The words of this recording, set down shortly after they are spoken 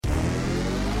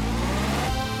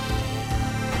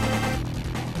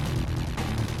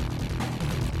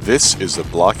This is the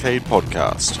Blockade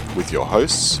Podcast with your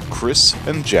hosts, Chris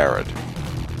and Jared.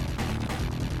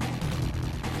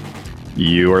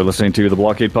 You are listening to the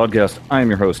Blockade Podcast. I am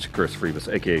your host, Chris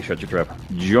Freebus, aka Shut Your Trap.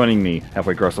 Joining me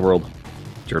halfway across the world,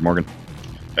 Jared Morgan.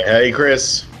 Hey,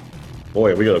 Chris.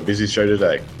 Boy, we got a busy show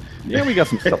today. Yeah, we got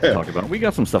some stuff to talk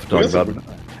about.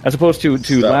 As opposed to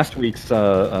last week's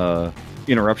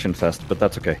interruption fest, but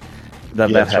that's okay. That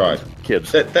happens. Right.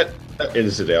 Kids. That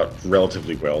edited out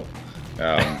relatively well.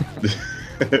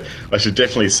 I should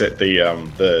definitely set the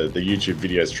YouTube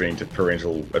video stream to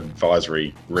parental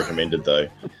advisory recommended, though.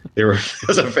 There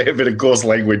was a fair bit of coarse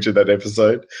language in that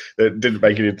episode that didn't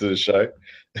make it into the show.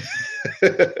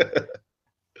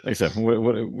 Like I said,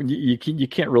 you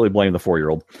can't really blame the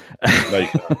 4-year-old.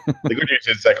 The good news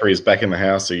is Zachary is back in the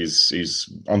house.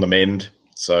 He's on the mend,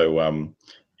 so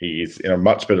he's in a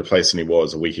much better place than he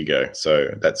was a week ago. So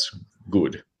that's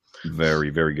good. Very,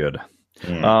 very good.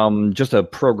 Just a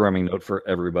programming note for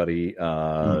everybody.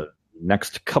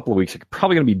 Next couple of weeks, it's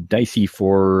probably going to be dicey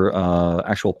for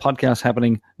actual podcasts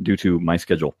happening due to my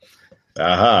schedule.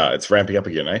 It's ramping up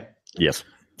again, eh? Yes.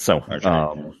 So,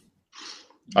 okay.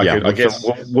 I guess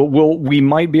we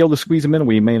might be able to squeeze them in.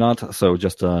 We may not. So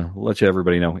just let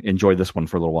everybody know. Enjoy this one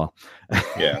for a little while.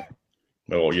 Yeah.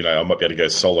 Or, I might be able to go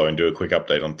solo and do a quick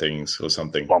update on things or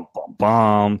something.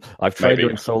 I've tried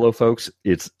doing solo, folks.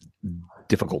 It's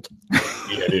difficult.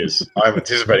 Yeah, it is. I'm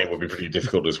anticipating it will be pretty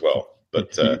difficult as well.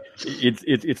 But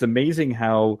it's amazing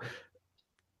how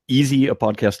easy a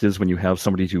podcast is when you have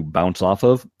somebody to bounce off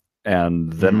of.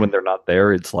 And then when they're not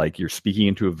there, it's like you're speaking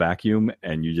into a vacuum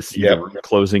and you just see the room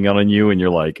closing on you and you're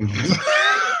like...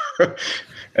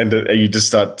 And you just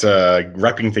start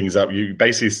wrapping things up. You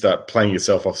basically start playing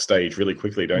yourself off stage really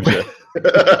quickly, don't you?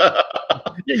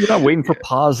 Yeah, you're not waiting for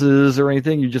pauses or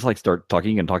anything. You just start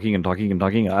talking and talking and talking and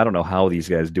talking. I don't know how these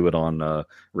guys do it on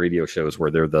radio shows where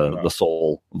they're the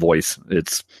sole voice.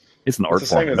 It's an art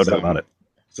form, no doubt about it.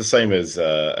 It's the same as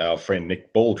our friend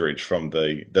Nick Baldridge from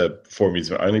the For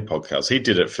Amusement Only podcast. He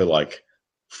did it for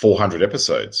 400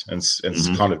 episodes, and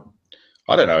it's kind of,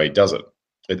 I don't know, he does it.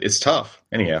 It's tough.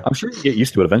 Anyhow, I'm sure you get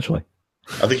used to it eventually.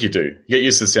 I think you do. You get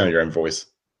used to the sound of your own voice.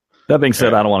 That being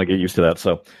said, I don't want to get used to that.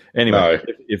 So anyway,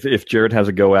 if Jared has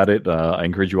a go at it, I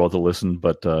encourage you all to listen,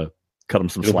 but cut him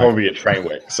some slack. It'll probably be a train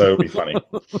wreck, so it'll be funny.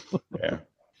 Yeah.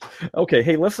 Okay,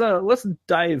 hey, let's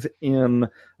dive in.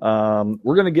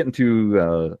 We're going to get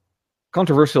into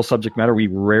controversial subject matter. We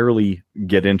rarely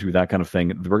get into that kind of thing.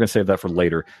 We're going to save that for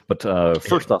later. But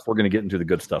first off, we're going to get into the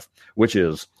good stuff, which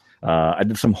is I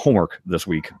did some homework this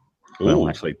week. Well,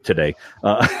 actually, today.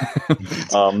 But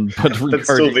that's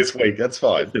still this week. That's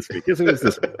fine. This week. Yes, it was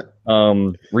this week.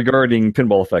 Regarding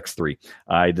Pinball Effects 3,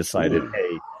 I decided,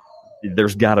 hey,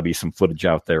 there's got to be some footage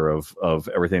out there of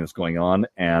everything that's going on.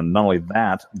 And not only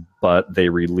that, but they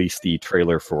released the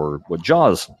trailer for what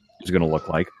Jaws is going to look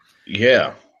like.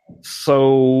 Yeah.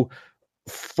 So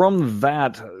from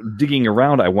that, digging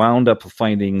around, I wound up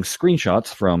finding screenshots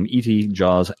from E.T.,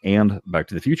 Jaws, and Back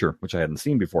to the Future, which I hadn't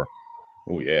seen before.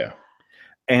 Oh, yeah.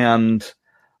 And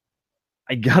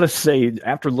I gotta say,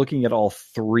 after looking at all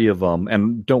three of them,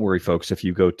 and don't worry, folks, if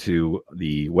you go to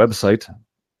the website,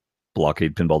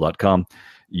 blockadepinball.com,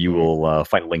 you will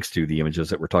find links to the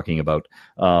images that we're talking about.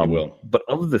 You will. But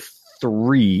of the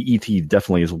three, E.T.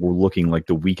 definitely is looking like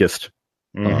the weakest,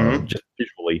 just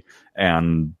visually,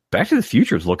 and Back to the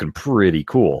Future is looking pretty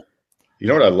cool. You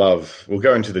know what I love? We'll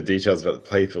go into the details about the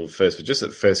playfield first, but just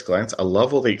at first glance, I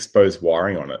love all the exposed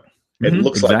wiring on it. It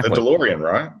looks like the DeLorean,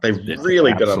 right? They've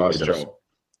really done a nice job.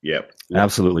 Yeah,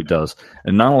 absolutely does.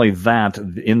 And not only that,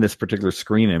 in this particular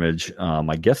screen image,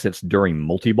 I guess it's during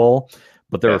multi-ball,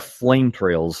 but there are flame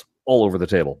trails all over the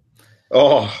table.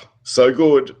 Oh, so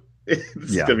good!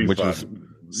 It's gonna be fun.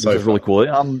 Which is really cool.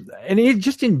 And it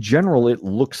just in general, it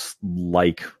looks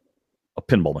like a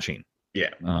pinball machine.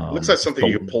 Yeah, looks like something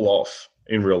you could pull off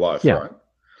in real life, right?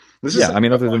 This is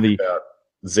other than about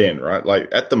Zen, right? Like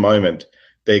at the moment,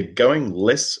 they're going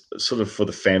less sort of for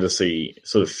the fantasy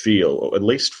sort of feel, or at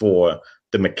least for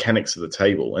the mechanics of the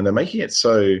table. And they're making it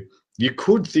so you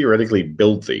could theoretically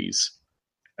build these.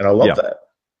 And I love that.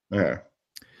 Yeah.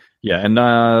 Yeah, and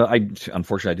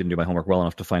unfortunately, I didn't do my homework well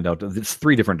enough to find out it's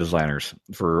 3 different designers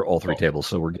for all 3 tables.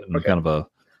 So we're getting kind of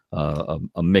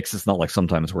a mix. It's not like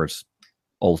sometimes where it's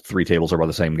all 3 tables are by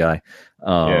the same guy.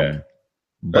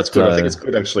 That's good. I think it's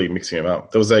good actually mixing them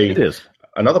up. There was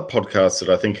another podcast that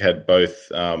I think had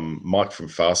both Mike from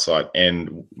Farsight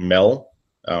and Mel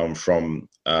from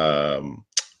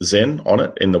Zen on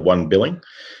it in the one billing.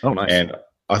 Oh, nice. And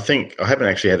I think I haven't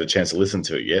actually had a chance to listen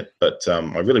to it yet, but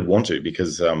I really want to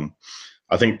because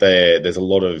I think there's a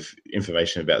lot of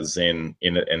information about Zen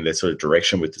in it and their sort of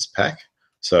direction with this pack.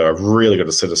 So I've really got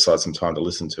to set aside some time to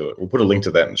listen to it. We'll put a link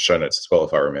to that in the show notes as well,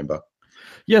 if I remember.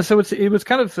 Yeah, so it was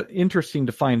kind of interesting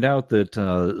to find out that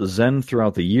Zen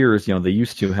throughout the years, they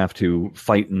used to have to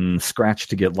fight and scratch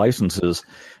to get licenses,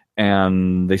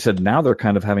 and they said now they're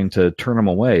kind of having to turn them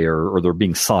away, or they're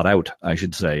being sought out, I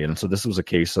should say. And so this was a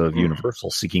case of Universal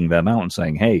seeking them out and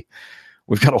saying, "Hey,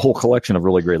 we've got a whole collection of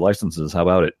really great licenses. How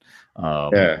about it?"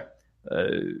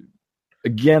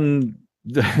 Again,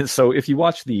 so if you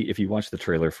watch the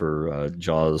trailer for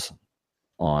Jaws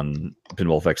on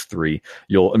Pinball FX3,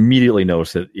 you'll immediately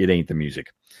notice that it ain't the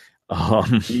music.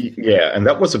 Yeah, and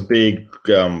that was a big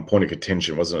point of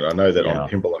contention, wasn't it? I know that on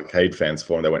Pinball Arcade Fans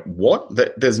Forum, they went, "What?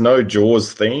 There's no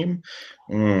Jaws theme?"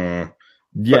 Yeah,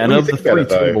 and of the three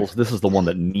tables, this is the one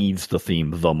that needs the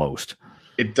theme the most.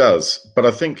 It does,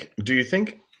 but do you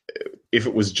think if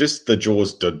it was just the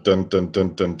Jaws dun dun dun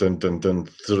dun dun dun dun dun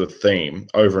sort of theme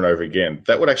over and over again,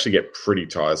 that would actually get pretty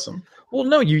tiresome? Well,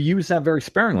 no, you use that very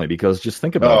sparingly, because just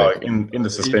think about it. In the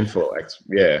suspenseful acts,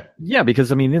 yeah. Yeah,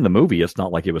 because, in the movie, it's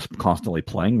not like it was constantly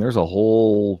playing. There's a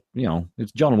whole,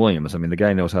 it's John Williams. The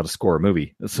guy knows how to score a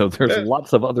movie. So there's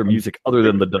lots of other music other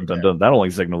than the dun-dun-dun. That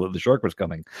only signaled that the shark was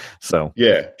coming. So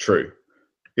yeah, true.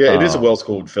 Yeah, it is a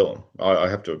well-scored film, I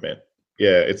have to admit.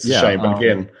 Yeah, it's a shame. But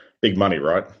again, big money,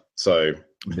 right? So...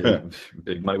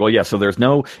 big money. Well, yeah, so there's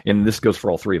no... And this goes for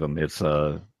all three of them. It's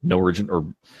no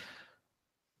original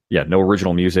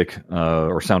music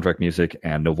or soundtrack music,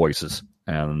 and no voices.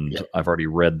 And I've already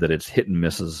read that it's hit and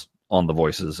misses on the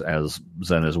voices, as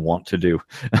Zen is wont to do.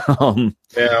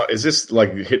 Now, is this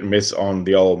like hit and miss on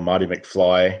the old Marty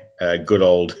McFly,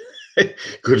 good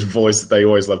voice that they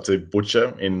always love to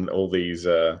butcher in all these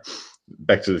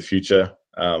Back to the Future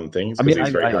things? I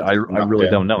really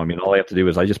don't know. All I have to do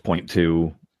is I just point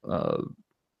to,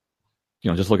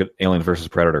 just look at Alien versus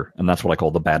Predator, and that's what I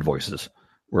call the bad voices,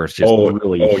 where it's just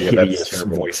really hideous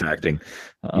voice acting.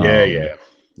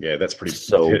 Yeah, that's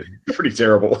pretty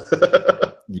terrible.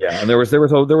 Yeah, and there was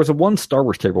a one Star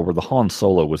Wars table where the Han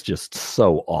Solo was just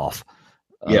so off.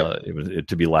 It was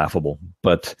to be laughable.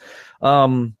 But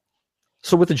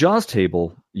so with the Jaws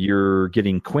table, you're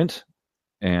getting Quint,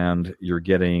 and you're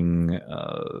getting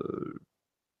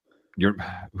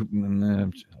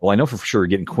I know for sure you're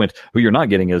getting Quint. Who you're not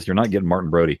getting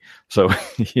Martin Brody. So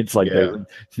it's like they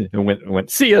went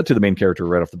see ya to the main character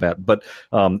right off the bat. But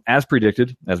as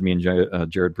predicted, as me and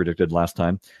Jared predicted last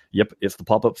time, yep, it's the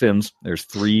pop-up fins. There's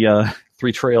three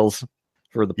trails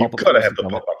for the pop-up. You've got to have the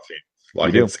pop-up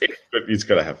fins. It's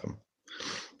got to have them.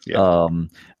 Yeah.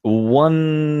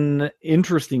 One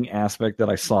interesting aspect that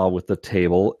I saw with the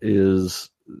table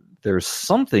is there's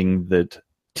something that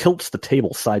tilts the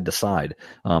table side to side.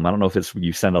 I don't know if it's when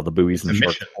you send out the buoys and the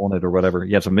shark on it or whatever.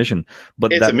 Yeah, it's a mission.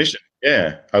 But it's a mission.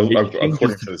 Yeah, according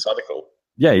to this article.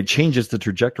 Yeah, it changes the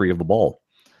trajectory of the ball.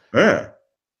 Yeah,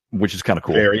 which is kind of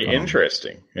cool. Very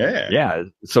interesting. Yeah. Yeah.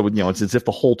 So it's as if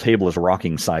the whole table is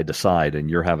rocking side to side, and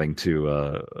you're having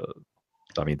to.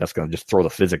 That's going to just throw the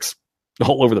physics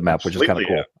all over the map, which is kind of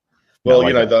cool. Yeah. Well,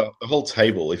 the whole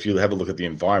table, if you have a look at the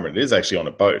environment, it is actually on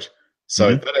a boat.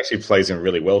 So that actually plays in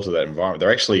really well to that environment.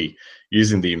 They're actually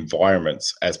using the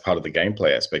environments as part of the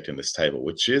gameplay aspect in this table,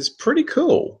 which is pretty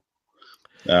cool.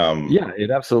 Yeah,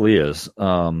 it absolutely is.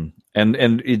 And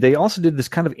they also did this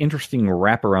kind of interesting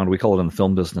wraparound. We call it in the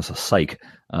film business a cyc,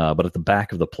 but at the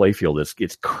back of the playfield,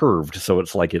 it's curved, so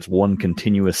it's like it's one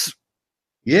continuous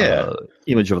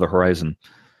image of the horizon.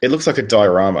 It looks like a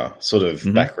diorama sort of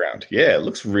background. Yeah, it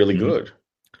looks really good.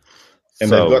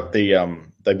 And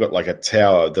they've got like a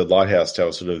tower, the lighthouse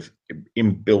tower, sort of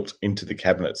inbuilt into the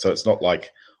cabinet, so it's not like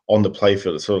on the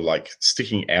playfield; it's sort of like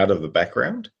sticking out of the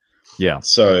background. Yeah.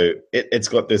 So it's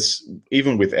got this,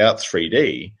 even without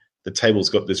 3D, the table's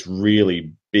got this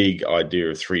really big idea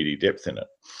of 3D depth in it.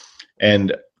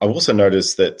 And I've also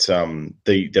noticed that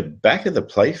the back of the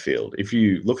playfield, if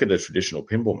you look at a traditional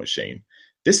pinball machine,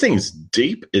 this thing's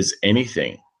deep as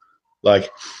anything.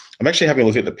 Like, I'm actually having a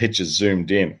look at the pictures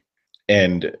zoomed in,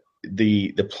 and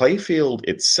the playfield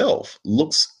itself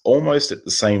looks almost at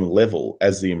the same level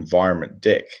as the environment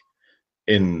deck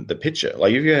in the picture.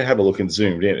 Like, if you have a look and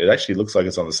zoomed in, it actually looks like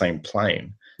it's on the same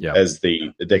plane as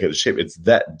the deck of the ship. It's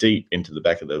that deep into the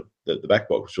back of the back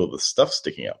box with all the stuff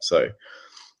sticking up. So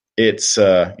it's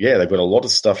they've got a lot of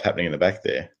stuff happening in the back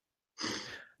there.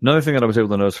 Another thing that I was able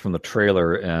to notice from the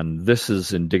trailer, and this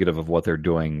is indicative of what they're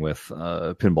doing with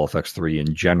Pinball FX3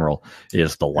 in general,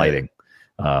 is the lighting.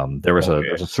 There's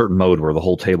a certain mode where the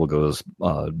whole table goes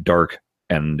dark,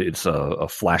 and it's a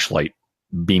flashlight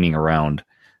beaming around.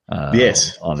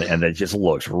 And it just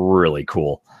looks really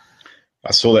cool.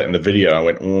 I saw that in the video. I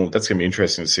went, oh, that's going to be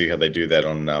interesting to see how they do that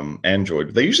on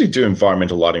Android. They usually do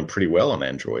environmental lighting pretty well on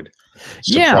Android,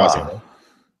 surprisingly,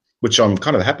 which I'm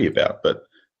kind of happy about. But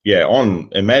yeah,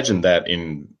 imagine that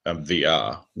in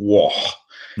VR. Whoa,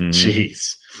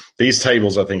 jeez. These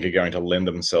tables, I think, are going to lend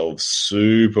themselves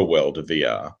super well to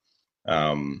VR.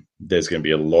 There's going to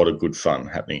be a lot of good fun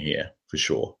happening here for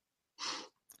sure.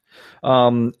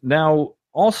 Now,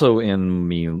 also in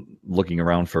me looking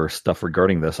around for stuff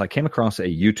regarding this, I came across a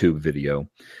YouTube video.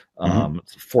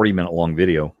 It's a 40-minute long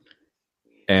video.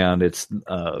 And it's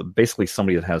basically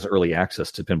somebody that has early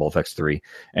access to Pinball FX3.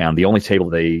 And the only table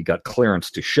they got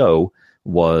clearance to show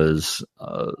was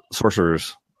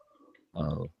Sorcerer's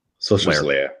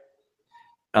Lair.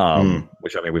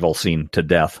 Which, I mean, we've all seen to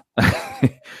death.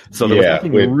 So there was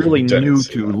nothing really new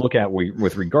to look at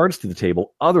with regards to the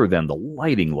table other than the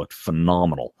lighting looked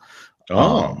phenomenal.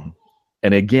 And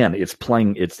again,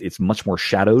 it's much more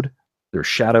shadowed. There's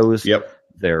shadows. Yep.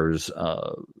 There's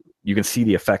you can see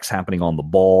the effects happening on the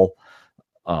ball.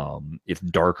 It's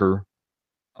darker.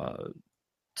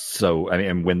 So, I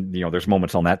mean, when, there's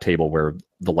moments on that table where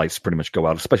the lights pretty much go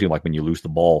out, especially like when you lose the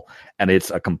ball and it's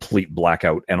a complete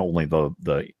blackout and only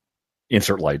the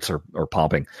insert lights are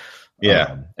popping.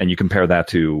 Yeah. And you compare that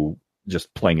to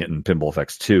just playing it in Pinball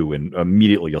FX2 and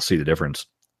immediately you'll see the difference.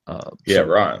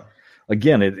 Right.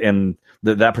 Again,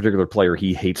 that particular player,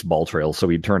 he hates ball trails, so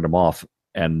he turned them off.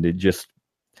 And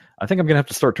I think I'm going to have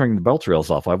to start turning the ball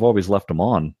trails off. I've always left them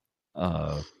on.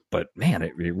 But man,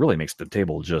 it really makes the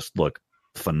table just look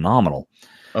phenomenal.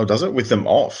 Oh, does it? With them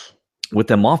off? With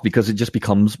them off, because it just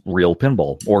becomes real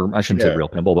pinball. Or I shouldn't say real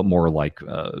pinball, but more like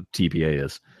TPA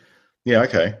is. Yeah,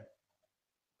 okay.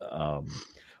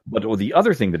 But the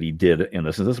other thing that he did in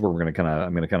this, and this is where I'm going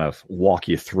to kind of walk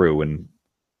you through. And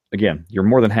again, you're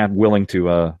more than willing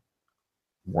to,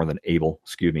 more than able,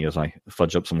 excuse me, as I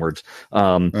fudge up some words,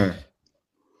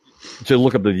 to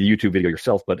look up the YouTube video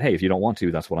yourself. But hey, if you don't want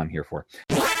to, that's what I'm here for.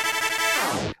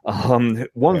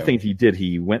 One thing he did,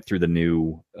 he went through the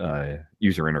new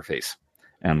user interface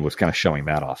and was kind of showing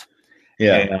that off.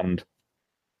 Yeah. And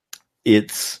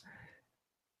it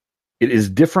is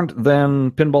different than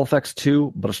Pinball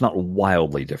FX2, but it's not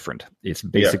wildly different. It's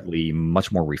basically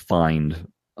much more refined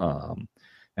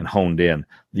and honed in.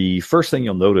 The first thing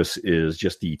you'll notice is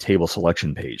just the table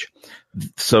selection page.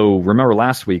 So remember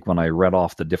last week when I read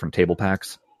off the different table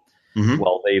packs?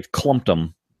 Well, they've clumped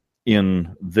them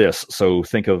in this. So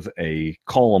think of a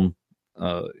columns,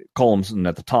 and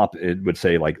at the top it would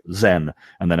say like Zen,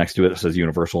 and then next to it says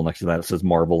Universal, next to that it says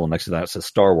Marvel, and next to that it says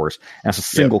Star Wars. And it's a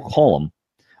single column.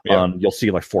 You'll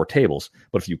see like 4 tables.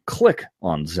 But if you click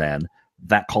on Zen,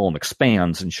 that column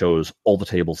expands and shows all the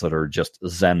tables that are just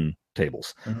Zen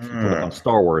tables. If you click on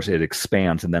Star Wars, it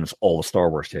expands, and then it's all the Star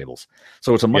Wars tables.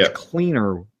 So it's a much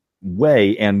cleaner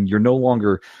way, and you're no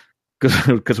longer,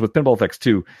 because with Pinball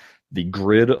FX2, the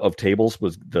grid of tables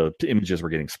was, the images were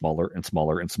getting smaller and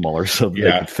smaller and smaller, so they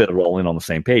could fit it all in on the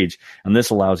same page. And this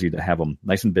allows you to have them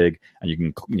nice and big, and you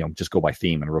can just go by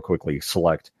theme and real quickly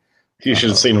select. You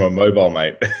should have seen them on mobile,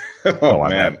 mate. oh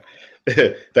man.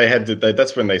 They had to.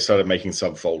 That's when they started making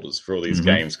subfolders for all these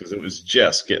games, because it was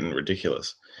just getting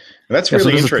ridiculous. And that's really so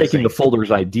interesting. Is taking the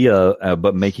folders idea,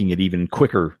 but making it even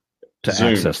quicker to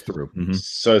Zoom. Access through.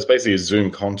 So it's basically a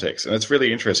Zoom context, and it's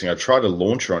really interesting. I tried a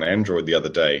launcher on Android the other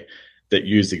day that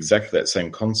used exactly that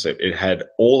same concept. It had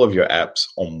all of your apps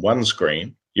on one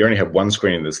screen. You only had one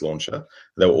screen in this launcher.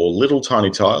 They were all little tiny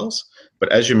tiles,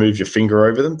 but as you move your finger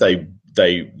over them,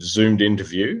 they zoomed into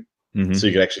view, so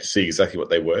you could actually see exactly what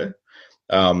they were.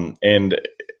 And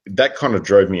that kind of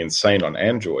drove me insane on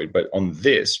Android. But on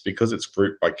this, because it's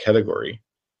grouped by category,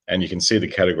 and you can see the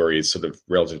categories sort of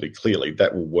relatively clearly,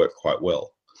 that will work quite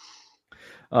well.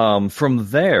 From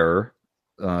there,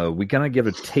 we kind of give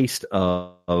a taste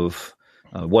of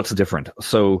what's different.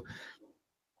 So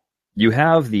you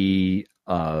have the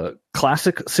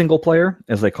classic single player,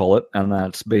 as they call it, and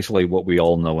that's basically what we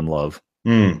all know and love.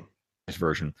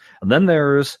 Version. And then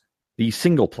there's the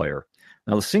single player.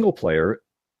 Now, the single player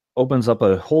opens up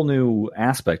a whole new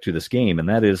aspect to this game, and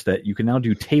that is that you can now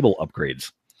do table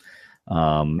upgrades.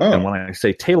 And when I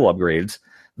say table upgrades,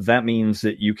 that means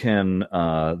that you can,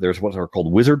 there's what are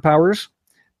called wizard powers,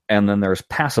 and then there's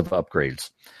passive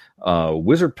upgrades.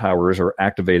 Wizard powers are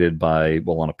activated by,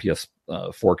 on a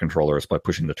PS4 controller, it's by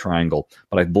pushing the triangle,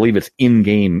 but I believe it's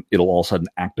in-game, it'll all of a sudden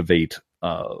activate,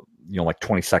 like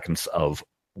 20 seconds of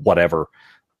whatever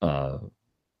on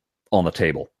the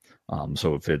table.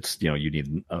 So if it's, you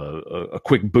need a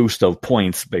quick boost of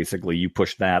points, basically you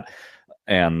push that,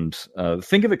 and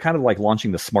think of it kind of like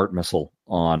launching the smart missile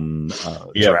on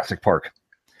Jurassic Park.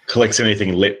 collects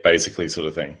anything lit, basically, sort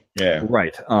of thing. Yeah.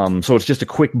 Right. So it's just a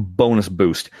quick bonus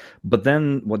boost. But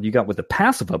then what you got with the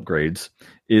passive upgrades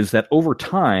is that over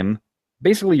time,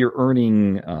 basically you're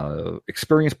earning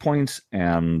experience points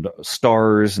and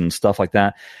stars and stuff like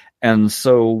that. And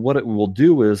so what it will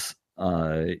do is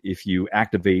if you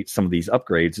activate some of these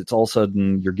upgrades, it's all of a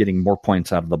sudden you're getting more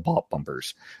points out of the bot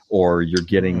bumpers, or you're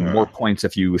getting more points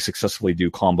if you successfully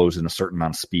do combos in a certain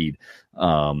amount of speed.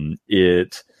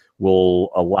 It will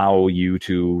allow you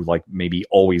to like maybe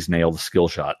always nail the skill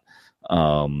shot.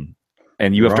 And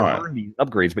you have to earn these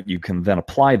upgrades, but you can then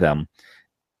apply them.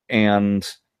 And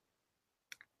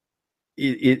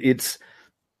it's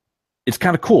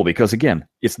kind of cool because, again,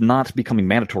 it's not becoming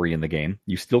mandatory in the game.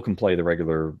 You still can play the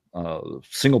regular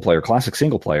classic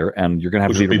single player, and you're going to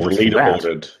have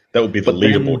leaderboards. That would be the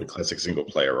leaderboard classic single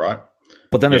player, right?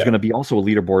 But then there's going to be also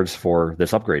leaderboards for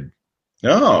this upgrade.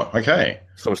 Oh, okay.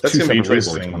 So it's that's going to be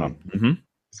interesting. Mm-hmm.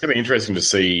 It's going to be interesting to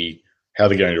see how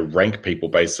they're going to rank people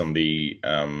based on the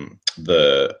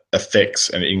effects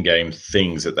and in-game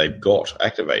things that they've got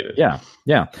activated. Yeah.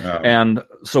 And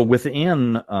so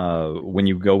within, when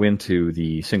you go into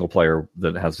the single player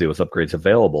that has those upgrades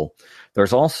available,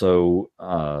 there's also,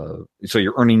 so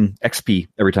you're earning XP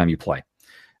every time you play.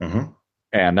 Mm-hmm.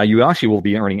 And now you actually will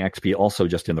be earning XP also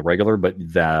just in the regular, but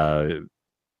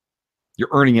you're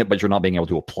earning it, but you're not being able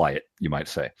to apply it, you might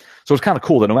say. So it's kind of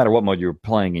cool that no matter what mode you're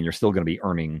playing in, you're still going to be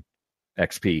earning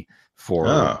XP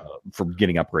for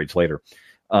getting upgrades later.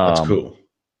 That's cool.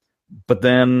 But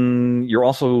then you're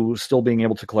also still being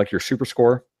able to collect your super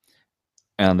score,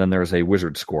 and then there's a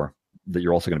wizard score that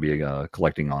you're also going to be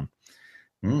collecting on.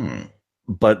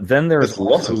 But then there's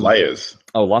lots of layers.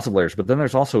 Oh, lots of layers. But then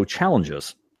there's also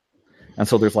challenges. And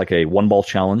so there's like a 1-ball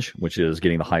challenge, which is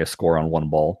getting the highest score on 1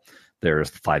 ball.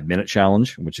 There's the 5-minute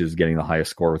challenge, which is getting the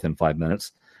highest score within 5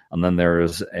 minutes. And then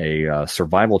there's a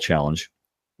survival challenge,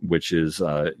 which is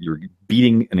you're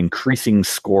beating an increasing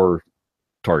score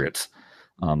targets.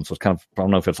 So it's kind of, I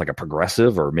don't know if it's like a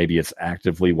progressive or maybe it's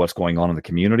actively what's going on in the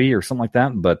community or something like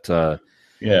that. But I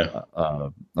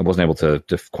wasn't able to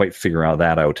quite figure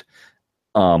that out.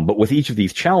 But with each of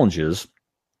these challenges,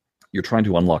 you're trying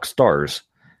to unlock stars.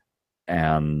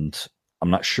 And I'm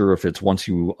not sure if it's once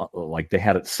you, like they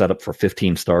had it set up for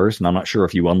 15 stars. And I'm not sure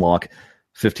if you unlock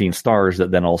 15 stars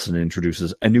that then also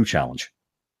introduces a new challenge.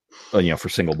 For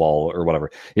single ball or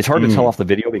whatever. It's hard to tell off the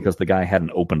video because the guy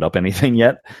hadn't opened up anything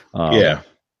yet.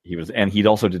 He'd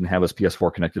also didn't have his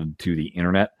PS4 connected to the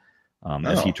internet,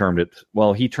 as he termed it.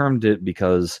 Well, he termed it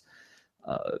because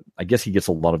I guess he gets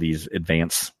a lot of these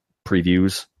advanced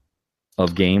previews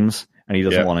of games, and he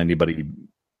doesn't want anybody,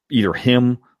 either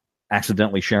him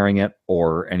accidentally sharing it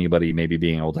or anybody maybe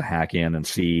being able to hack in and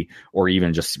see, or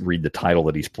even just read the title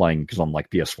that he's playing, because on like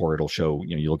PS4 it'll show,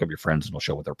 you look up your friends and it'll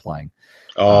show what they're playing.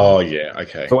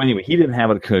 Okay. So anyway, he didn't have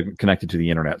it connected to the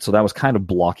internet, so that was kind of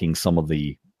blocking some of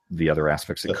the other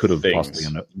aspects that could have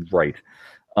possibly right.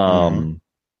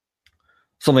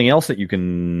 Something else that you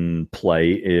can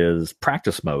play is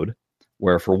practice mode,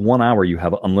 where for 1 hour you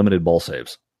have unlimited ball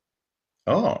saves.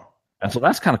 And so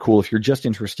that's kind of cool if you're just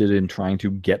interested in trying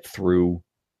to get through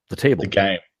the table. The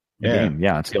game.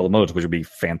 And see all the modes, which would be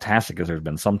fantastic, because there's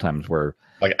been some times where...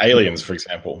 Like Aliens, for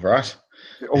example, right?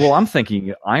 Well, I'm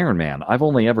thinking Iron Man. I've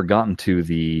only ever gotten to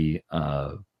the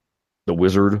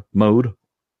wizard mode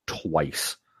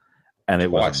twice. And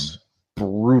it was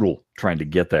brutal trying to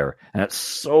get there. And it's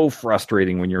so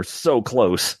frustrating when you're so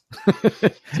close.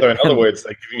 So in other words,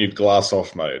 they're giving you glass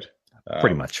off mode.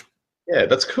 Pretty much. Yeah,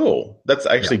 that's cool. That's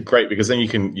actually great, because then you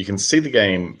can see the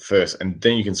game first, and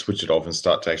then you can switch it off and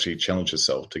start to actually challenge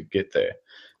yourself to get there.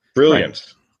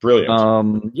 Brilliant.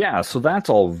 Brilliant. So that's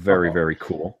all very, very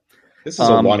cool. This is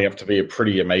all lining up to be a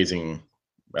pretty amazing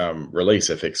release,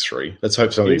 FX3. Let's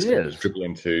hope some of these things dribble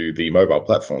into the mobile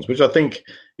platforms, which I think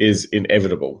is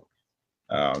inevitable.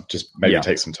 Just maybe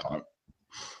take some time.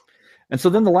 And so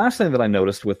then the last thing that I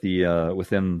noticed with the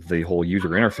within the whole user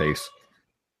interface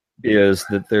is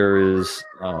that there is,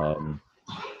 I'm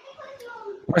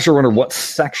not sure under what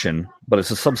section, but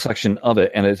it's a subsection of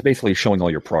it, and it's basically showing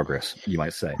all your progress, you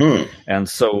might say. And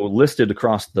so listed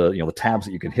across the tabs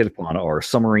that you can hit upon are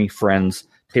summary, friends,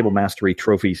 table mastery,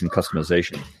 trophies, and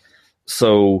customization.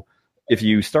 So if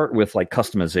you start with like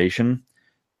customization,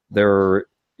 there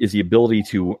is the ability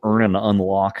to earn and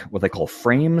unlock what they call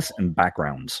frames and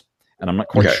backgrounds. And I'm not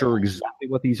quite sure exactly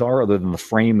what these are, other than the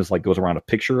frame is like goes around a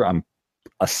picture. I'm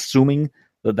assuming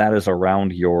that is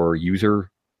around your user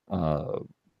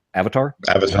avatar.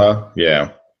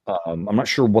 I'm not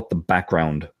sure what the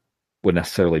background would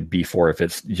necessarily be for, if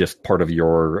it's just part of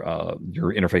your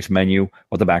interface menu,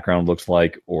 what the background looks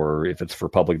like, or if it's for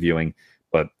public viewing.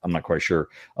 but I'm not quite sure.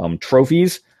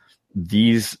 Trophies,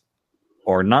 these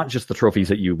are not just the trophies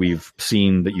that we've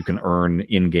seen that you can earn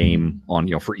in game on,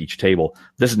 for each table.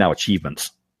 This is now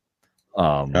achievements.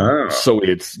 So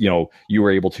it's, you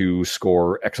were able to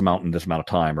score X amount in this amount of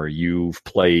time, or you've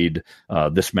played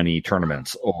this many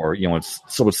tournaments, or,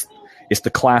 it's the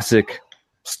classic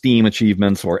Steam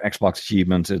achievements or Xbox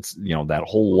achievements. It's, that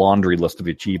whole laundry list of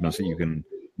achievements that you can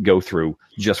go through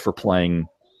just for playing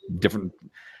different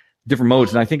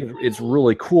modes. And I think it's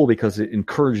really cool because it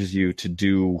encourages you to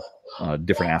do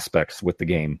different aspects with the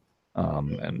game.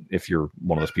 And if you're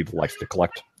one of those people who likes to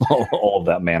collect all of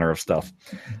that manner of stuff.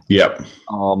 Yep.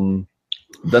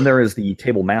 Then there is the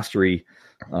Table Mastery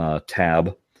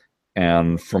tab,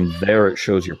 and from there it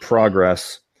shows your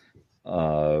progress.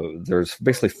 There's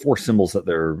basically 4 symbols that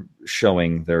they're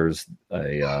showing. There's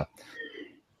a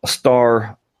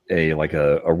star, a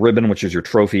ribbon, which is your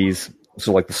trophies.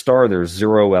 So like the star, there's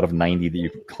 0 out of 90 that you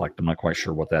can collect. I'm not quite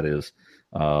sure what that is.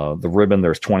 The ribbon,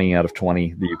 there's 20 out of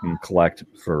 20 that you can collect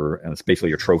and it's basically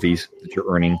your trophies that you're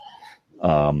earning.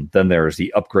 Then there's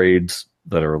the upgrades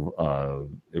that are,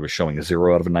 it was showing a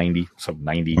 0 out of 90, so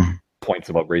 90 points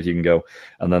of upgrades you can go.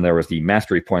 And then there was the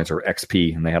mastery points, or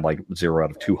XP, and they had 0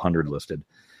 out of 200 listed.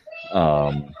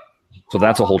 So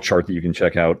that's a whole chart that you can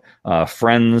check out.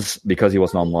 Friends, because he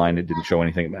wasn't online, it didn't show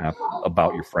anything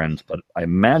about your friends, but I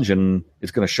imagine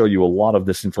it's going to show you a lot of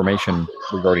this information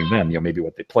regarding them. Maybe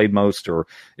what they played most, or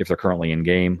if they're currently in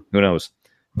game. Who knows?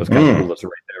 Those kinds of cool lists are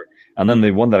right there. And then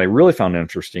the one that I really found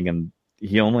interesting, and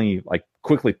he only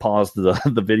quickly paused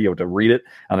the video to read it,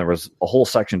 and there was a whole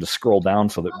section to scroll down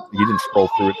so that he didn't scroll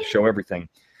through it to show everything.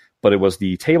 But it was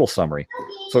the table summary.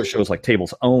 So it shows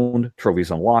tables owned,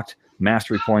 trophies unlocked,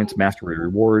 mastery points, mastery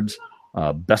rewards,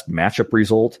 best matchup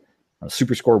result,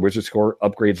 super score, wizard score,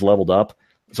 upgrades leveled up.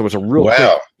 So it's a real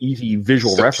quick, easy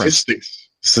visual reference.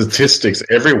 Statistics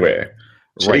everywhere.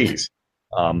 Jeez.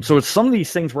 Right. So it's some of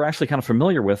these things we're actually kind of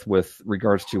familiar with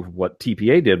regards to what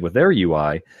TPA did with their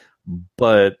UI,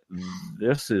 but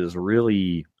this is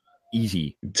really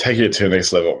easy. Take it to the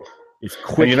next level. It's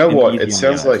quick. And you know what? It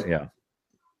sounds sounds like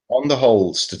on the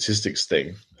whole statistics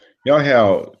thing, you know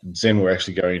how Zen were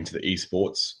actually going into the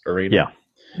esports arena? Yeah.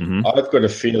 Mm-hmm. I've got a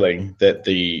feeling that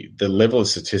the level of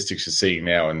statistics you're seeing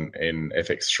now in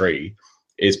FX3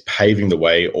 is paving the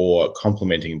way or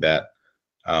complementing that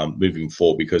moving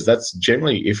forward, because that's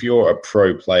generally, if you're a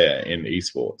pro player in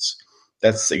esports,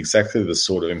 that's exactly the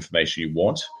sort of information you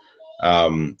want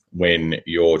when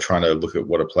you're trying to look at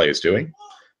what a player's doing.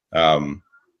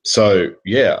 So,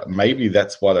 yeah, maybe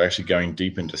that's why they're actually going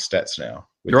deep into stats now.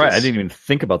 You're right. I didn't even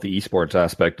think about the esports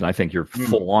aspect, and I think you're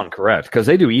full on correct, because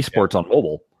they do esports on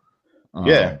mobile.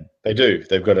 Yeah, they do.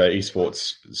 They've got an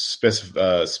esports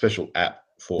special app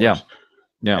for it.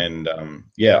 Yeah. And,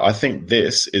 I think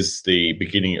this is the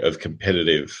beginning of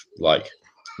competitive,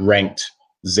 ranked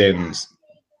Zens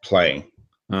playing.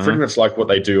 Pretty much like what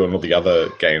they do on all the other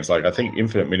games. I think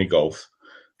Infinite Mini Golf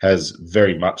has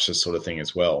very much this sort of thing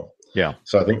as well. Yeah.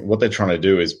 So I think what they're trying to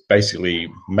do is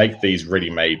basically make these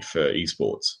ready-made for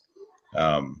esports,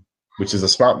 which is a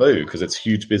smart move because it's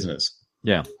huge business.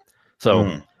 Yeah.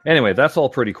 So anyway, that's all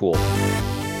pretty cool.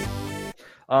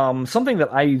 Something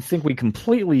that I think we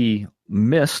completely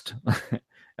missed,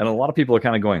 and a lot of people are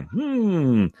kind of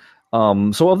going,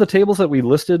 so of the tables that we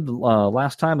listed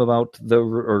last time about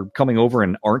coming over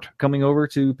and aren't coming over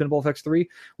to Pinball FX3,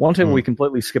 one table we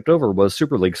completely skipped over was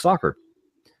Super League Soccer.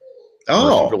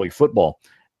 Super League Football.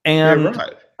 And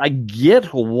I get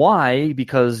why,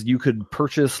 because you could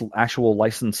purchase actual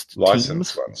licensed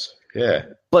teams. Ones. Yeah.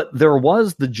 But there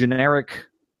was the generic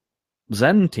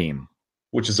Zen team.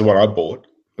 Which is the one I bought.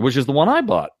 Which is the one I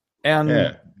bought.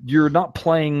 And you're not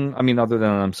playing, other than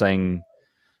I'm saying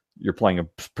you're playing a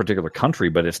particular country,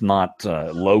 but it's not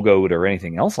logoed or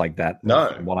anything else like that.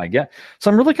 No. What I get.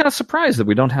 So I'm really kind of surprised that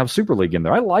we don't have Super League in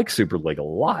there. I like Super League a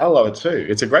lot. I love it too.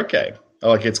 It's a great game.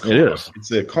 It is.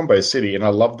 It's a combo city, and I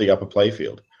love the upper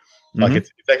playfield. It's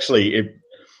actually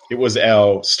it was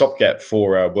our stopgap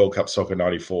for World Cup Soccer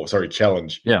 '94. Sorry,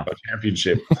 Challenge. Yeah.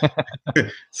 Championship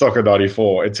Soccer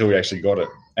 '94 until we actually got it,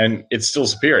 and it's still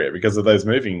superior because of those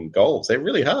moving goals. They're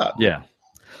really hard. Yeah.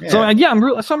 So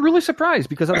I'm really surprised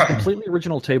because that was a completely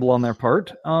original table on their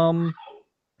part. I'm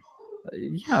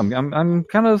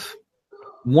kind of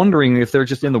wondering if they're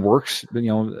just in the works,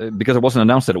 because it wasn't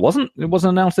announced that it wasn't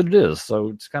announced that it is. So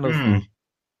it's kind of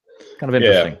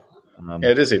interesting.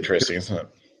 It is interesting, isn't it?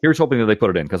 Here's hoping that they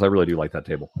put it in, because I really do like that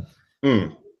table.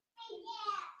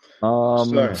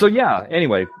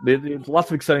 Anyway,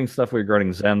 lots of exciting stuff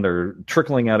regarding Zen. They're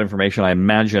trickling out information. I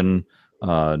imagine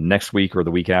next week or the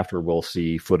week after we'll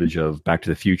see footage of Back to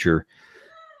the Future.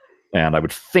 And I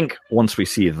would think once we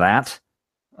see that,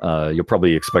 you'll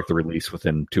probably expect the release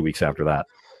within 2 weeks after that.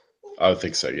 I would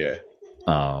think so, yeah.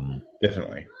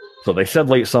 Definitely. So they said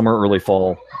late summer, early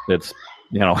fall. It's,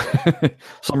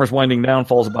 summer's winding down,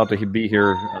 fall's about to be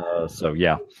here. So,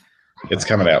 yeah. It's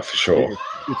coming out for sure.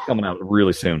 It's coming out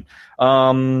really soon.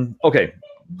 Okay,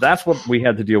 that's what we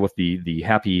had to deal with the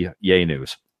happy yay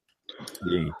news.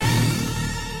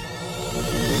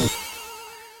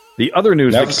 The other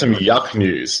news... Now for some yuck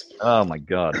news. Oh, my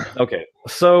God. Okay,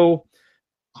 so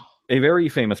a very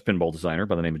famous pinball designer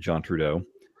by the name of John Trudeau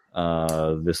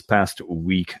this past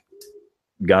week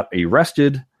got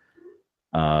arrested.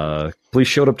 Police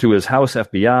showed up to his house,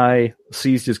 FBI,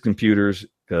 seized his computers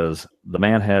because the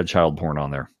man had child porn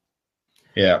on there.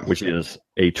 Yeah. Which is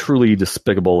a truly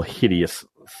despicable, hideous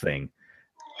thing.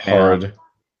 Horrid. And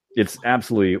it's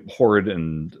absolutely horrid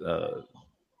and,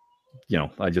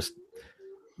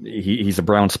 he's a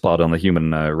brown spot on the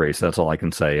human race. That's all I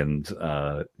can say. And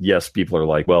yes, people are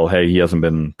like, well, hey, he hasn't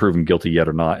been proven guilty yet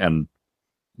or not. And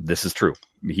this is true.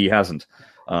 He hasn't.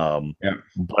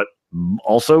 But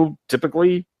also,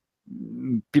 typically,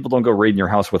 people don't go raiding your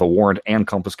house with a warrant and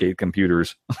confiscate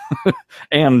computers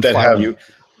and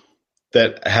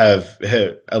that have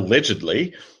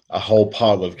allegedly a whole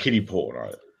pile of kiddie porn on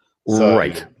it. So,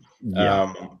 right.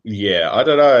 Yeah. I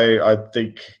don't know. I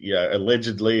think,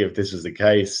 allegedly, if this is the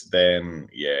case, then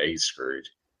he's screwed.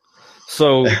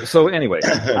 So anyway,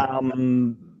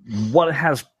 what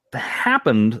has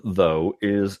happened though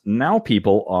is now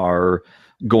people are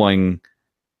going,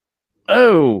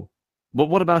 oh, but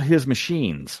what about his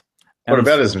machines? What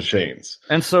about his machines?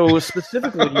 And so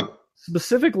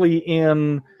specifically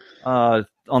in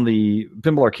on the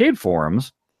Pinball Arcade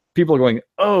forums, people are going,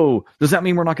 oh, does that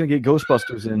mean we're not going to get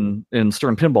Ghostbusters in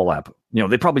Stern Pinball app?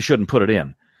 They probably shouldn't put it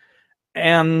in.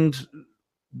 And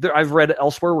I've read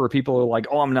elsewhere where people are like,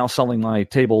 oh, I'm now selling my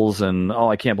tables, and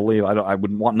I can't believe I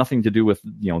wouldn't want nothing to do with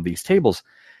these tables.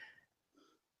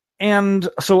 And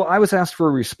so I was asked for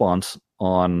a response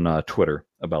on Twitter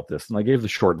about this, and I gave the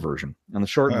short version. And the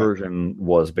short version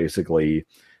was basically,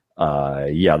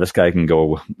 this guy can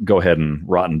go ahead and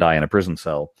rot and die in a prison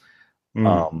cell.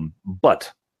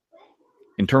 But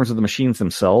in terms of the machines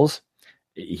themselves,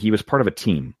 he was part of a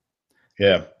team.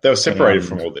 Yeah, they were separated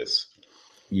from all this.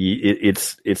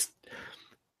 It's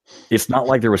not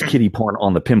like there was kiddie porn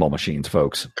on the pinball machines,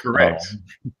 folks. Correct.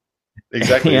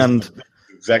 Exactly. And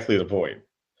exactly the point.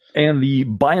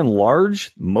 And by and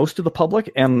large, most of the public,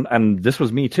 and this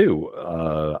was me too,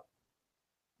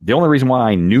 the only reason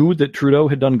why I knew that Trudeau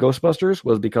had done Ghostbusters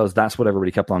was because that's what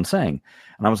everybody kept on saying.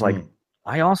 And I was like,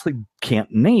 I honestly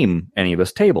can't name any of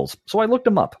his tables. So I looked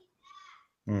them up.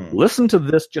 Listen to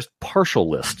this just partial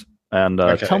list. And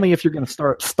tell me if you're going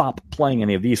to stop playing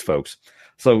any of these folks.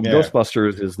 So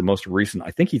Ghostbusters is the most recent.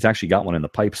 I think he's actually got one in the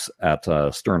pipes at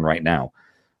Stern right now.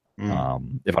 If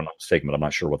I'm not mistaken, but I'm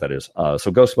not sure what that is.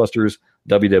 So Ghostbusters,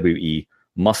 WWE,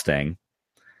 Mustang.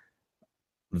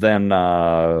 Then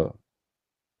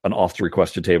an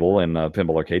oft-requested table in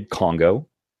Pinball Arcade, Congo.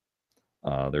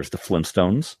 There's the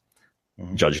Flintstones,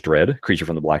 Judge Dredd, Creature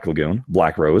from the Black Lagoon,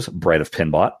 Black Rose, Bride of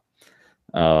Pinbot.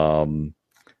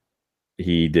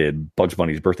 He did Bugs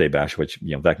Bunny's Birthday Bash, which,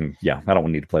 that can, I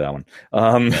don't need to play that one.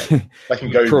 I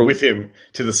can go with him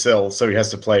to the cell, so he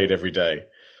has to play it every day.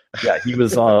 Yeah, he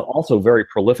was also very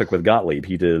prolific with Gottlieb.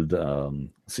 He did,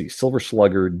 Silver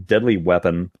Slugger, Deadly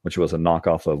Weapon, which was a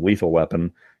knockoff of Lethal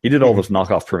Weapon. He did all those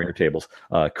knockoff premiere tables.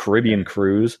 Caribbean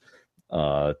Cruise,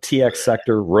 TX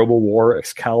Sector, Robo War,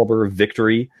 Excalibur,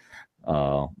 Victory,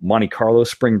 Monte Carlo,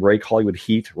 Spring Break, Hollywood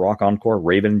Heat, Rock Encore,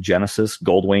 Raven, Genesis,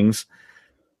 Gold Wings.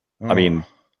 I mean,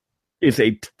 it's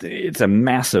a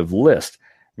massive list.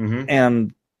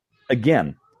 And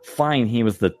again, fine, he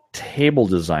was the table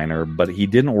designer, but he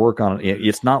didn't work on it.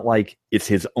 It's not like it's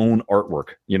his own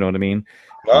artwork. You know what I mean?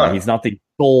 He's not the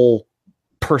sole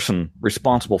person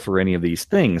responsible for any of these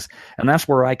things. And that's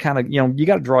where I kind of, you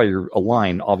got to draw a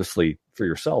line, obviously, for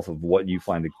yourself of what you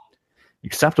find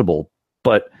acceptable.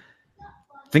 But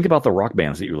think about the rock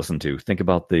bands that you listen to. Think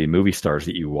about the movie stars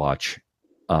that you watch.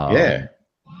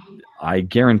 I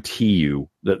guarantee you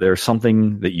that there's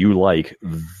something that you like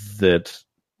that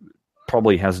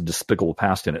probably has a despicable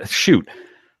past in it. Shoot.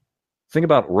 Think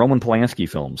about Roman Polanski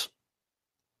films.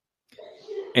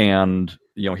 And,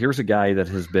 here's a guy that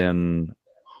has been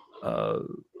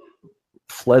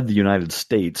fled the United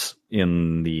States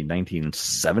in the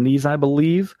 1970s, I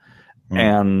believe,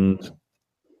 and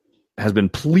has been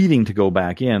pleading to go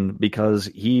back in because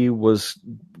he was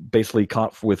basically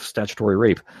caught with statutory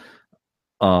rape.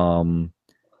 And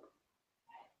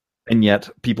yet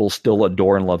people still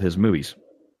adore and love his movies.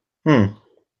 Yeah,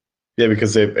 Yeah,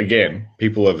 because again,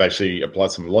 people have actually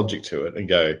applied some logic to it and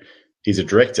go, he's a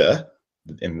director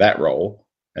in that role,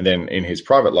 and then in his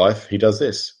private life, he does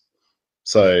this.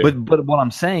 So, but what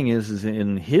I'm saying is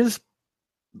in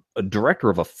a director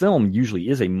of a film usually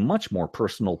is a much more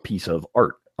personal piece of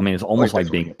art. I mean, it's almost like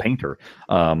being a painter.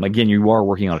 Again, you are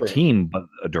working on a team, but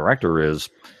a director is.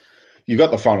 You've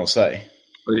got the final say.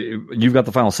 You've got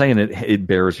the final say, and it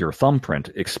bears your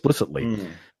thumbprint explicitly.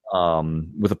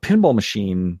 With a pinball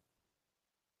machine,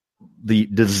 the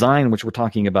design which we're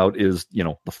talking about is,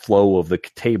 the flow of the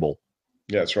table.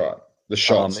 Yeah, that's right. The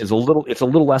shots it's a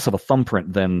little less of a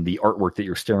thumbprint than the artwork that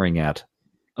you're staring at,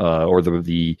 or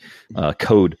the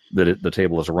code that the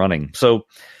table is running. So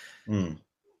I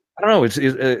don't know. It's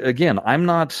again, I'm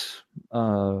not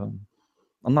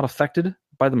affected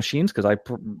by the machines because I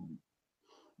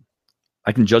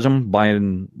can judge them by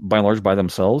and large by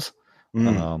themselves.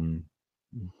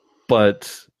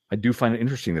 But I do find it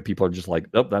interesting that people are just like,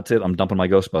 oh, that's it. I'm dumping my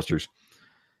Ghostbusters.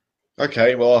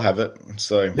 Okay, well, I'll have it.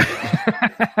 So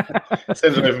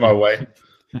send it over my way.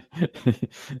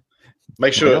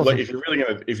 Make sure, like, if you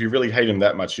really hate him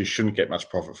that much, you shouldn't get much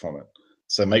profit from it.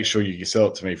 So make sure you sell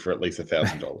it to me for at least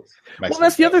 $1,000. Well,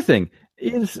 that's the other thing.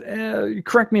 Is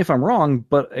correct me if I'm wrong,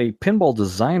 but a pinball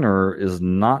designer is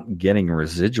not getting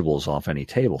residuals off any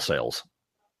table sales.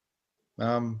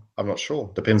 I'm not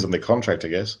sure. Depends on the contract, I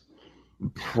guess.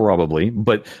 Probably,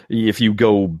 but if you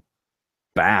go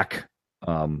back,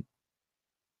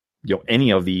 any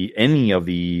of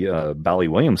the Bally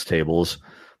Williams tables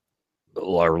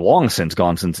are long since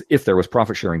gone. Since if there was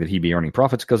profit sharing, that he'd be earning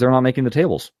profits because they're not making the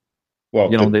tables.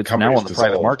 Well, it's now on the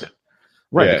private market.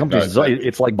 Right, yeah, the company's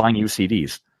it's like buying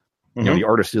UCDs. Mm-hmm. The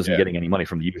artist isn't getting any money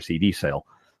from the UCD sale.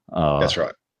 That's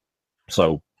right.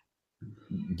 So,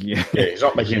 he's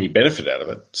not making any benefit out of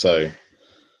it. So,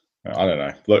 I don't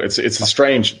know. Look, it's a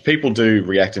strange. People do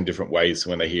react in different ways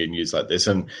when they hear news like this,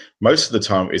 and most of the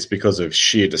time it's because of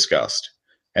sheer disgust,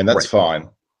 and that's fine,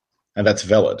 and that's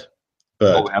valid.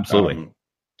 But absolutely.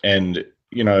 And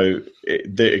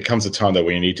it comes a time though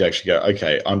when you need to actually go,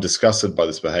 okay, I'm disgusted by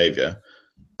this behavior,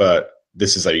 but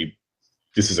this is a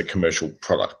commercial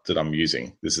product that I'm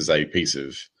using. This is a piece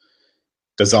of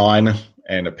design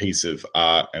and a piece of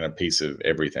art and a piece of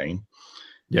everything.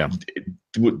 Yeah.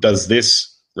 Does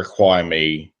this require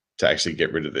me to actually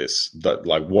get rid of this?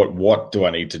 Like, what do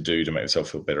I need to do to make myself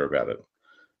feel better about it?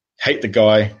 Hate the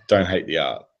guy, don't hate the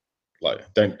art.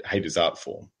 Like, don't hate his art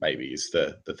form, maybe is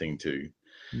the thing to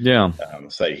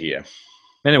say here.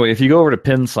 Anyway, if you go over to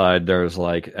Pinside, there's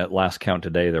at last count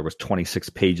today, there was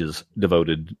 26 pages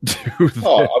devoted to this.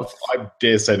 I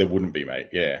dare say there wouldn't be, mate.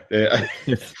 Yeah.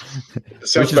 Which is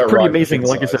pretty amazing.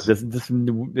 Like I said,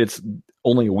 it's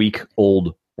only a week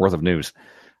old worth of news.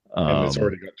 And it's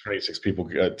already got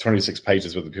 26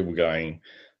 pages worth of people going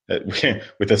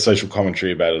with their social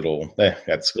commentary about it all.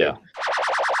 That's good. Yeah.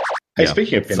 Hey,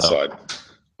 speaking of Pinside,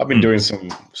 I've been doing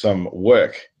some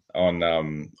work on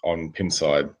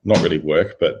Pinside. Not really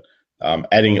work, but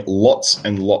adding lots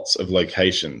and lots of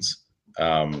locations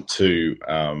to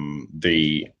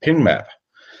the pin map.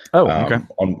 Oh, okay.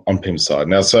 On Pinside.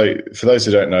 Now, so for those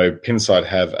who don't know, Pinside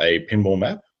have a pinball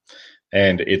map,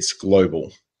 and it's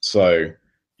global. So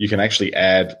you can actually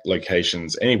add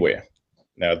locations anywhere.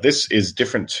 Now, this is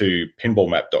different to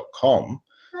pinballmap.com,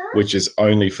 which is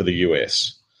only for the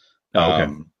US. Oh,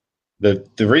 okay.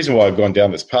 The reason why I've gone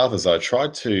down this path is I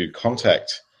tried to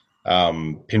contact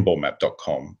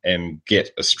pinballmap.com and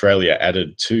get Australia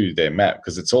added to their map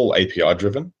because it's all API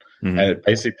driven. Mm-hmm. And it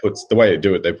basically puts, the way they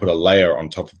do it, they put a layer on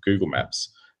top of Google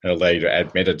Maps and allow you to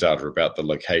add metadata about the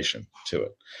location to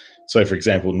it. So, for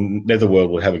example,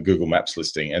 Netherworld will have a Google Maps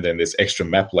listing, and then this extra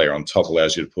map layer on top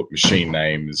allows you to put machine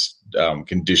names,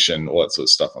 condition, all that sort of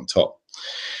stuff on top.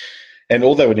 And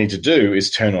all they would need to do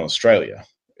is turn on Australia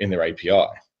in their API.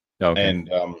 Okay.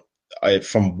 And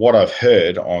from what I've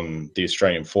heard on the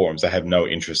Australian forums, they have no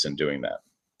interest in doing that.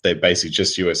 They're basically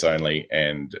just US only,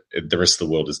 and the rest of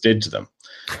the world is dead to them.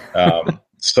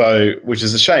 So, which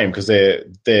is a shame because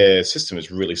their system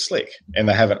is really slick, and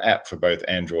they have an app for both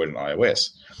Android and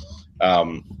iOS.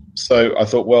 So I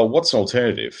thought, well, what's an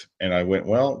alternative? And I went,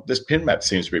 well, this pin map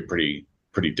seems to be pretty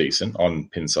decent on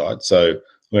Pinside, so I'm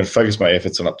going to focus my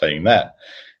efforts on updating that.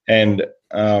 And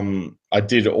I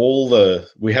did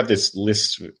we have this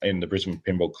list in the Brisbane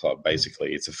Pinball Club,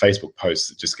 basically. It's a Facebook post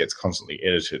that just gets constantly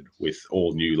edited with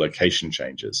all new location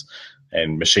changes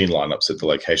and machine lineups at the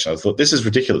location. I thought, this is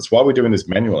ridiculous. Why are we doing this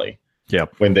manually? Yeah.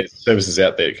 When there's services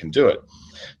out there that can do it.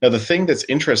 Now, the thing that's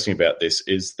interesting about this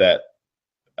is that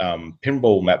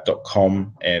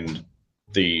pinballmap.com and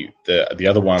the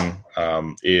other one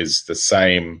is the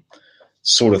same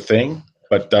sort of thing.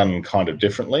 but done kind of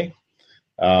differently.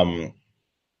 And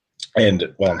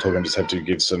while I'm talking, I just have to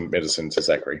give some medicine to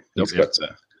Zachary. He's got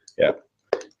to,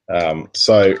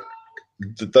 so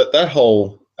that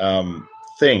whole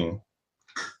thing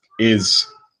is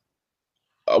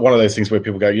one of those things where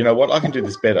people go, you know what, I can do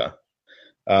this better.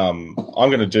 I'm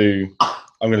going to do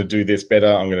this better.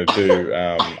 I'm going to do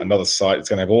another site. It's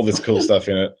going to have all this cool stuff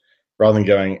in it, rather than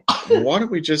going, why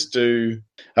don't we just do,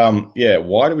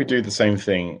 why do we do the same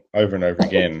thing over and over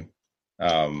again?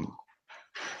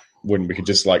 When we could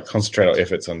just like concentrate our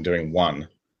efforts on doing one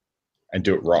and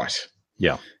do it right.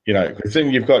 Yeah. You know, because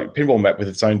then you've got Pinball Map with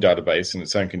its own database and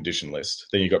its own condition list.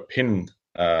 Then you've got the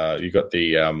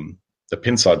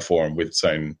Pinside forum with its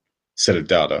own set of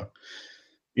data.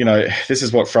 You know, this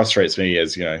is what frustrates me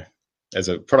as, you know, as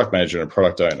a product manager and a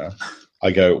product owner.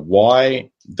 I go, why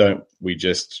don't we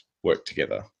just work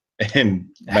together and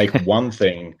make one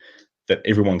thing that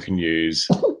everyone can use?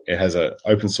 It has an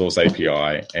open source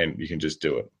API and you can just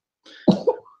do it.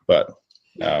 But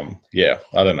I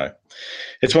don't know.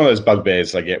 It's one of those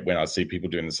bugbears I get when I see people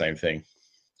doing the same thing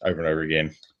over and over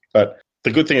again. But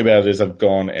the good thing about it is I've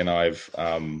gone and I've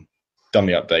done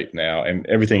the update now, and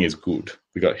everything is good.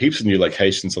 We've got heaps of new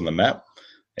locations on the map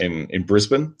in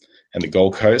Brisbane and the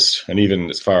Gold Coast, and even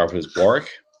as far up as Warwick,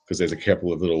 because there's a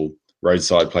couple of little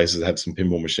roadside places that have some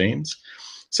pinball machines.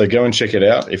 So go and check it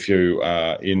out if you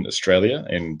are in Australia,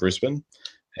 in Brisbane,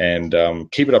 and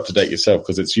keep it up to date yourself,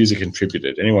 because it's user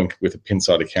contributed. Anyone with a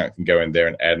Pinside account can go in there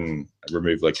and add and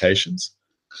remove locations,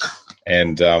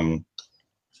 and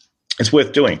it's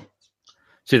worth doing.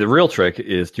 See, the real trick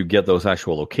is to get those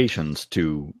actual locations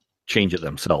to change it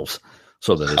themselves,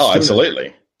 so that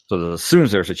absolutely. So that as soon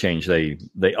as there's a change, they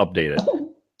update it.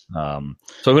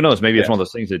 So who knows? Maybe it's one of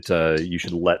those things that you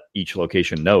should let each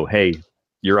location know. Hey,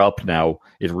 you're up now.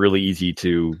 It's really easy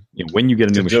to, you know, when you get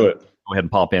a new machine, go ahead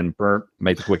and pop in,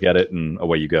 make the quick edit, and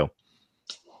away you go.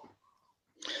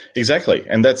 Exactly,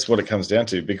 and that's what it comes down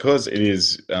to, because it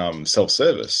is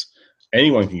self-service.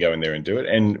 Anyone can go in there and do it,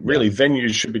 and really,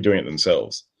 venues should be doing it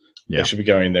themselves. Yeah. They should be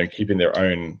going in there and keeping their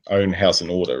own house in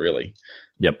order. Really.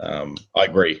 Yep. I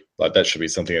agree. Like, that should be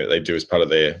something that they do as part of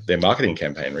their marketing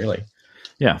campaign. Really.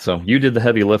 Yeah. So you did the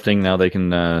heavy lifting. Now they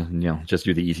can just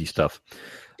do the easy stuff.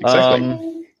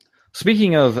 Exactly.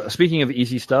 Speaking of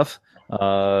easy stuff,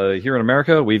 here in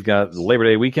America, we've got Labor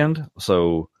Day weekend.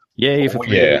 So yay for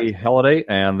the holiday.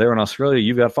 And there in Australia,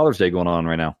 you've got Father's Day going on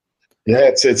right now.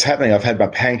 Yeah, it's happening. I've had my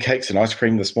pancakes and ice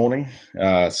cream this morning.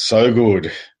 So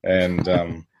good. And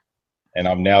and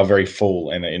I'm now very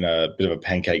full and in a bit of a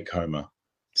pancake coma.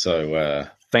 So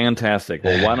fantastic.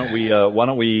 Well, why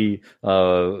don't we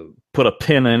put a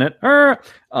pin in it? Get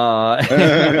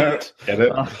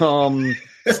it?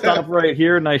 Stop right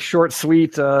here. Nice, short,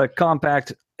 sweet,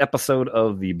 compact episode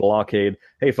of the Blockade.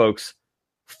 Hey, folks,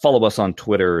 follow us on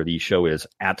Twitter. The show is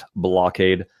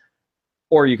 @Blockade.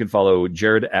 Or you can follow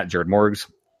Jared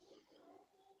 @JaredMorgs.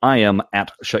 I am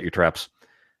 @ShutYourTraps.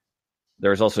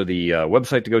 There's also the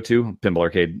website to go to, Pinball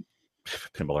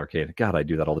Arcade. God, I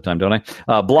do that all the time, don't I?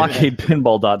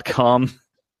 BlockadePinball.com.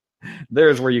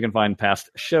 There's where you can find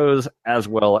past shows, as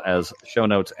well as show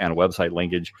notes and website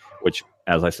linkage, which,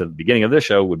 as I said at the beginning of this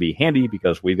show, would be handy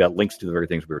because we've got links to the very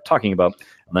things we were talking about,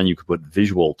 and then you could put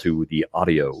visual to the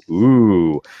audio.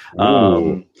 Ooh.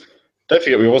 Don't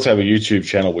forget, we also have a YouTube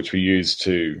channel which we use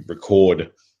to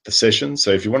record the session. So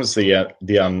if you want to see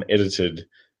the unedited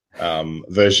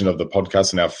version of the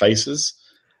podcast and our faces,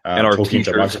 and our talking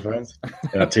t-shirts. to microphones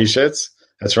and our t-shirts,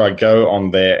 that's right. Go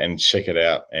on there and check it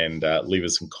out, and leave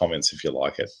us some comments if you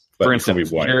like it. But for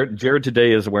instance, Jared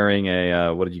today is wearing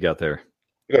a what did you got there?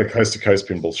 We got a Coast to Coast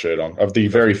pinball shirt on of the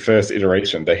very first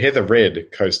iteration, the Heather Red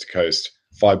Coast to Coast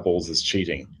 5 balls is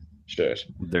cheating shirt.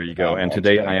 There you go. And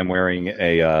today I am wearing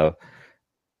a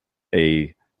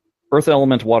Earth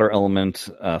Element, Water Element,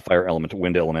 Fire Element,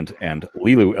 Wind Element, and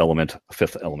Lilu Element,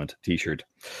 Fifth Element t-shirt.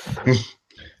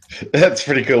 That's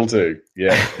pretty cool too.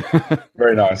 Yeah,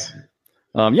 very nice.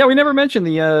 We never mentioned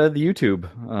the YouTube.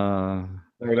 No,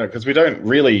 we don't, because we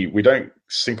don't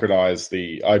synchronize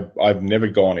I've never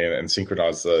gone in and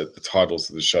synchronized the titles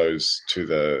of the shows to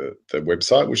the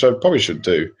website, which I probably should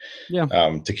do. Yeah.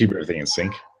 To keep everything in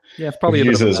sync. Yeah, it's probably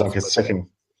use it as like a second.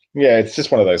 Yeah, it's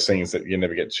just one of those things that you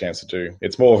never get a chance to do.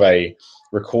 It's more of a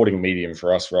recording medium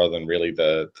for us rather than really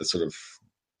the sort of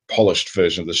polished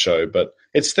version of the show. But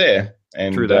it's there,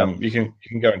 and you can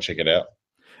go and check it out.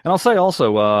 And I'll say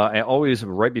also, I always,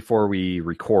 right before we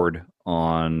record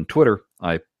on Twitter,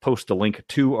 I post a link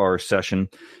to our session.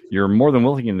 You're more than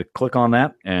welcome to click on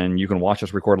that, and you can watch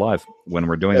us record live when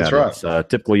we're doing that. That's right. It's,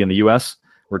 typically in the U.S.,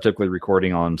 we're typically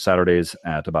recording on Saturdays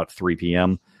at about 3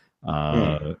 p.m.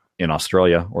 in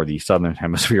Australia or the Southern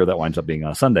Hemisphere, that winds up being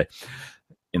on a Sunday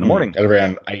in the morning. At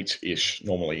around 8-ish,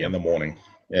 normally in the morning.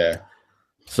 Yeah.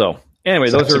 So anyway,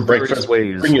 So those are breakfast.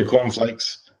 ways. Bring your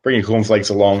cornflakes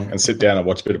along and sit down and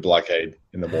watch a bit of Blockade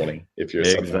in the morning if you're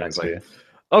Southern Hemisphere.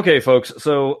 Okay, folks.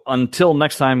 So until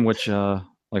next time, which, like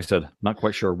I said, not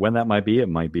quite sure when that might be. It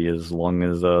might be as long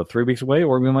as 3 weeks away,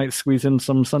 or we might squeeze in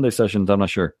some Sunday sessions. I'm not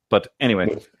sure. But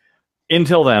anyway,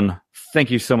 until then,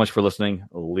 thank you so much for listening.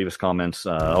 Leave us comments.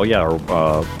 Or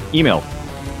email,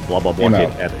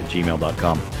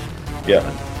 blahblahblockade@gmail.com.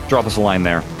 Yeah. Drop us a line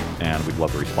there, and we'd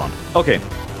love to respond. Okay.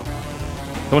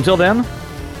 So until then,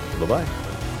 bye-bye.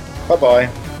 Bye-bye.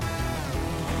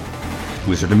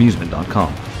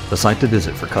 WizardAmusement.com, the site to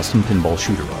visit for custom pinball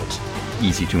shooter rods.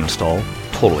 Easy to install,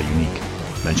 totally unique.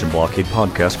 Mention Blockade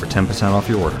Podcast for 10% off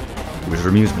your order.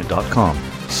 WizardAmusement.com,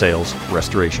 sales,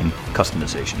 restoration,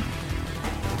 customization.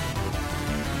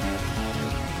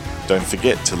 Don't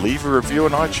forget to leave a review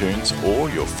on iTunes or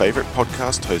your favorite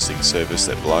podcast hosting service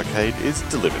that Blockade is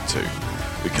delivered to.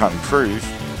 We can't improve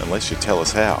unless you tell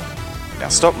us how. Now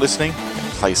stop listening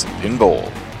and play some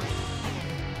pinball.